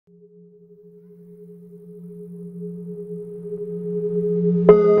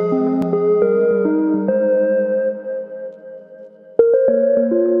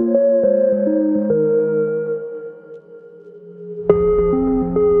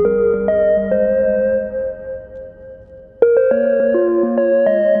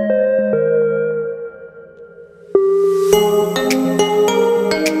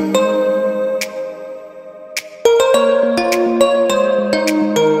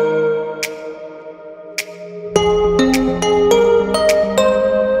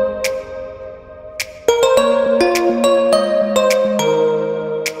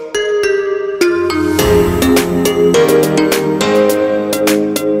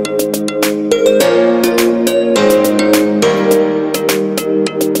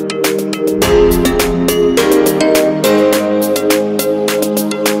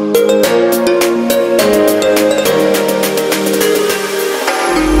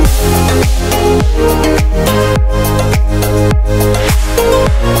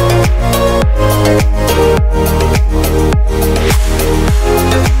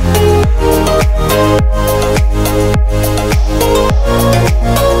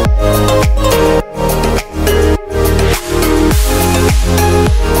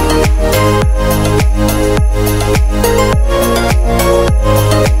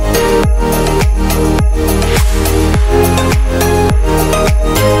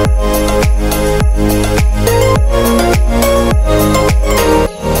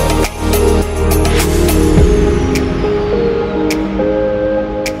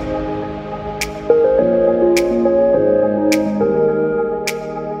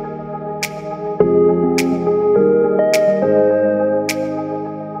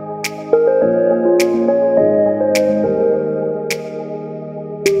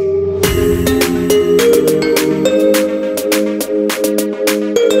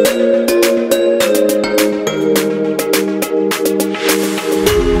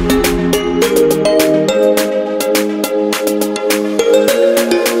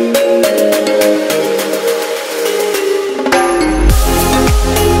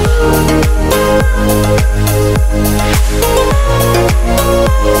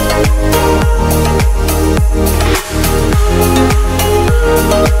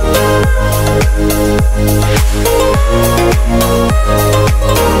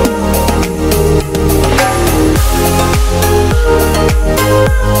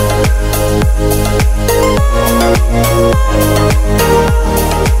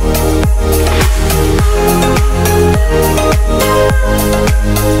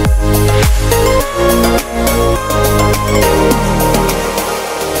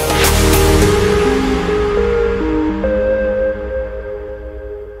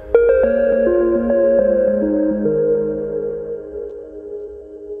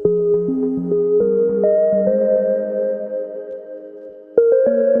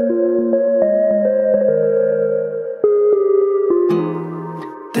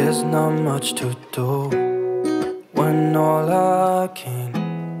There's not much to do when all I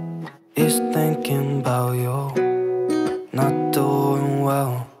can is thinking about you. Not doing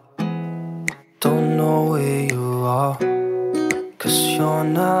well, don't know where you are, 'cause you're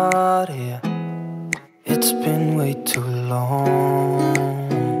not here. It's been way too long.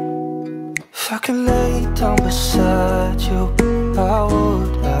 If I could lay down beside you, I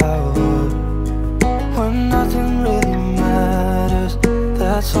would, when nothing really matters.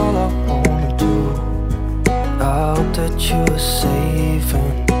 That's all I wanna do. I hope that you are safe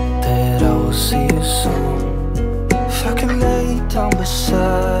and that I will see you soon. If I could lay down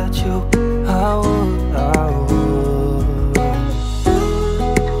beside you, I would, I would,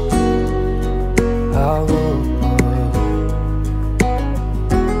 I would,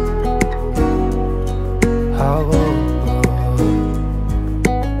 I would.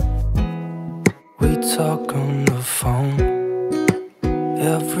 We talk on the phone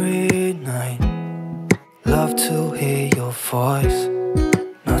every night. Love to hear your voice.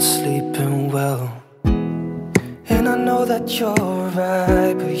 Not sleeping well, and I know that you're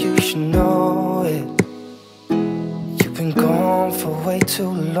right, but you should know it. You've been gone for way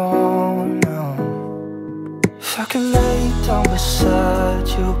too long now. If I could lay down beside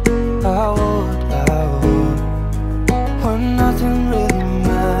you, I would, when nothing really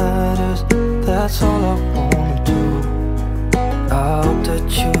matters. That's all I wanna do. I hope that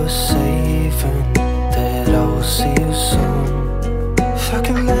you are safe and that I will see you soon. If I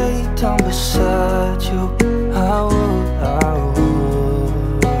could lay down beside you, I would, I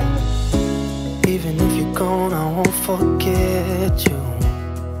would. Even if you're gone, I won't forget you.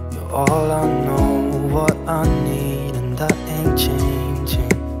 You're all I know, what I need, and that ain't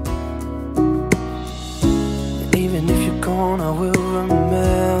changing. And even if you're gone, I will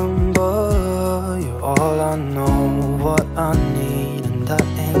remember. You're all I know, what I need, and that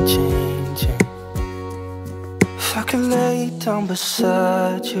ain't changing. If I could lay down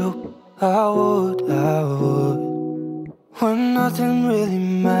beside you, I would, when nothing really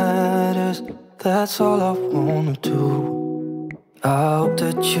matters. That's all I wanna do. I hope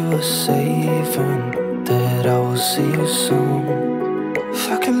that you are safe and that I will see you soon. If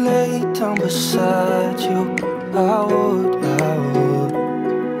I could lay down beside you, I would,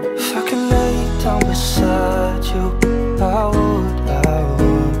 if I could lay down beside you, I would,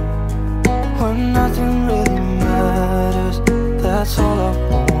 when nothing really matters. That's all I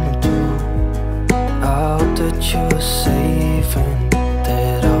wanna do. I hope that you are safe and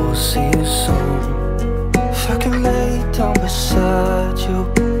that I will see you soon. If I could lay down beside you,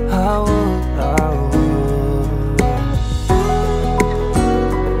 I would, I would.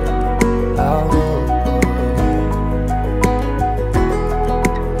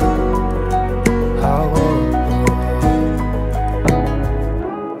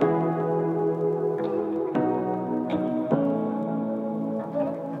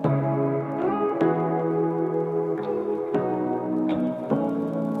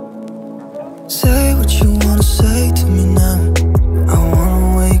 Say what you wanna say to me now. I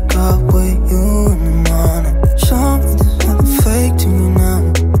wanna wake up with you in the morning. Show me there's nothing fake to me now.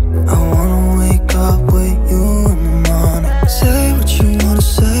 I wanna wake up with you in the morning. Say what you wanna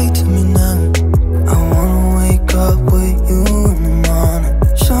say to me now. I wanna wake up with you in the morning.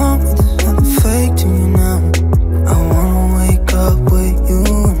 Show me there's nothing fake to me now. I wanna wake up with you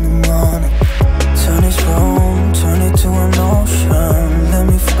in the morning. Turn this room, turn it to an ocean. Let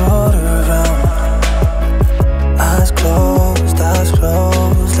me float around. Eyes closed,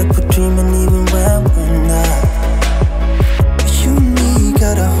 like we're dreaming even when we're not. You and me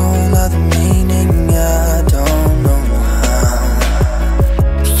got a whole other meaning, I don't know how.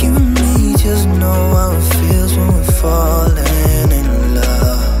 You and me just know how it feels when we're falling in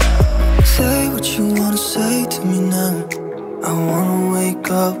love. Say what you wanna say to me now. I wanna wake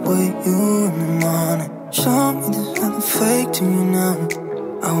up with you in the morning. Show me there's nothing fake to me now.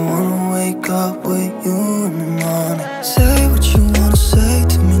 I wanna wake up with you in the morning. Say what you wanna say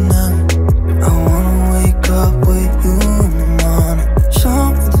to me now. I wanna wake up with you in the morning. Show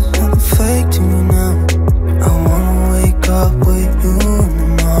me there's nothing fake to me now. I wanna wake up with you in the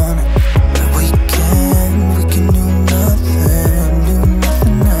morning. And we can do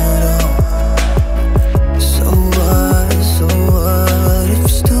nothing at all. So what, if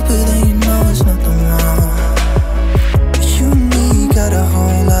you're stupid then you know there's nothing wrong. You and me got a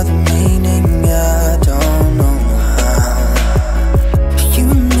whole other meaning, I don't know how. You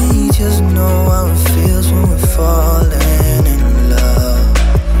and me just know how it feels when we're falling in love.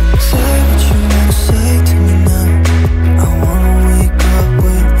 Say what you wanna say to me now. I wanna wake up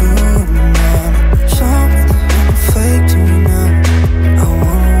with you in the morning. Show me there's nothing fake to me now. I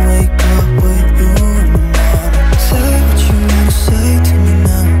wanna wake up with you in the morning. Say what you wanna say to me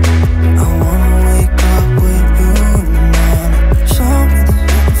now. I wanna wake up with you in the morning. Show me there's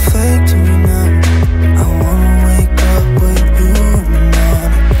nothing fake to me now. I wanna wake up with you in the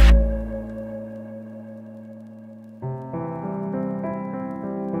morning.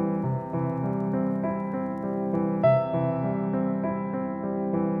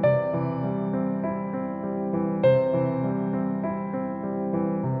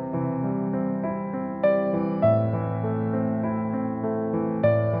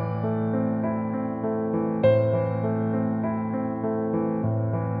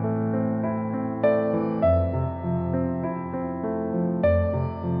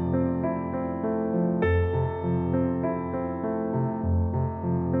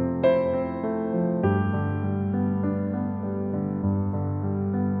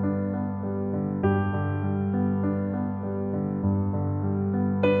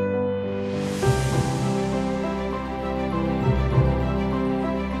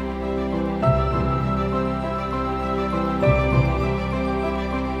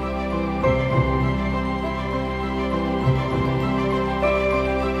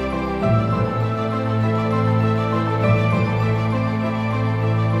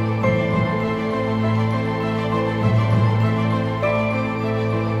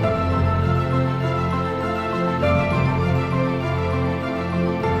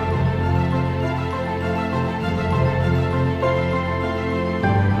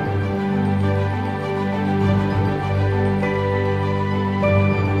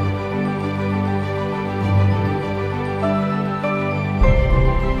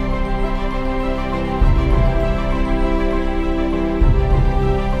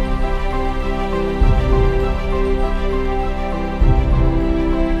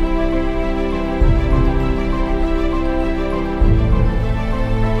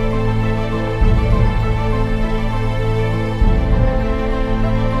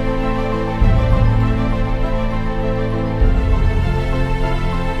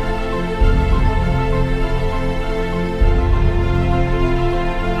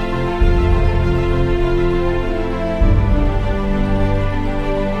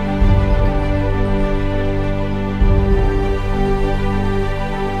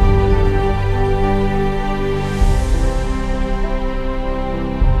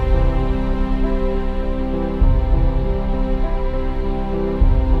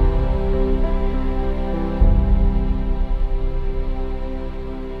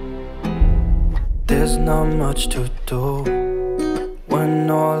 There's not much to do when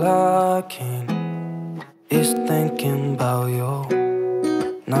all I can is thinking about you.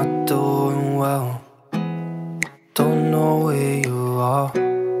 Not doing well, don't know where you are,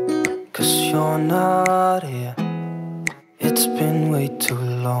 'cause you're not here. It's been way too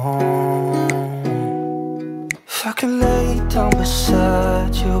long. If I could lay down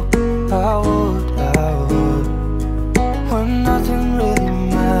beside you, I would. When nothing really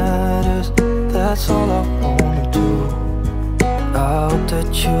matters,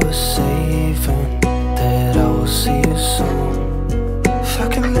 that you were safe and that I will see you soon. If I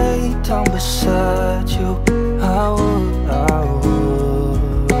can lay down beside you, I would, I would,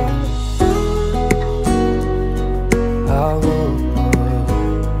 I would,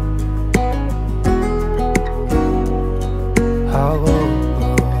 I would.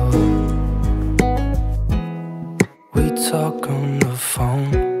 We talk on the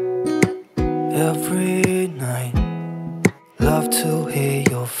phone every night. Love to hear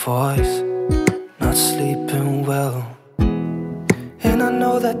your voice. Not sleeping well, and I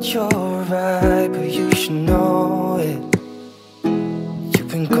know that you're right, but you should know it. You've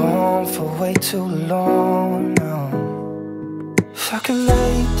been gone for way too long now. If I could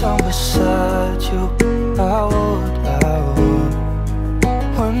lay down beside you, I would, I would.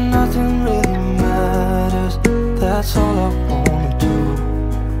 When nothing really matters, that's all I wanna do.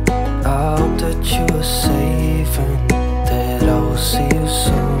 I hope that you are safe and that I will see you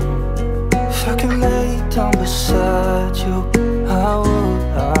soon. If I can lay down beside you, I would,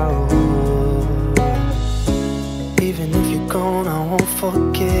 I would. Even if you're gone, I won't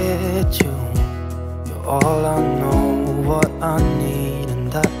forget you. You're all I know, what I need,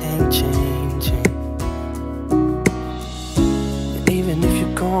 and that ain't changing. And even if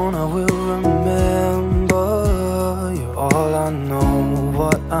you're gone, I will remember. You're all I know,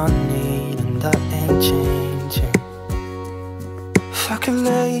 what I need, and that ain't changing. If I could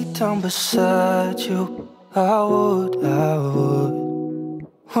lay down beside you, I would, I would.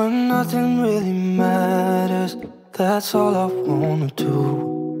 When nothing really matters, that's all I wanna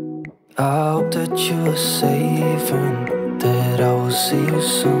do. I hope that you are safe and that I will see you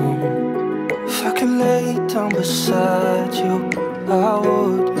soon. If I could lay down beside you, I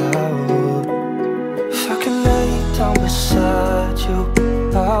would, I would. If I could lay down beside you,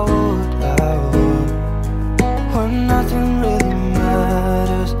 I would, I would. When nothing really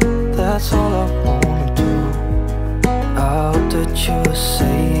matters, that's all I wanna do. I hope that you are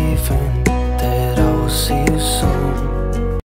safe and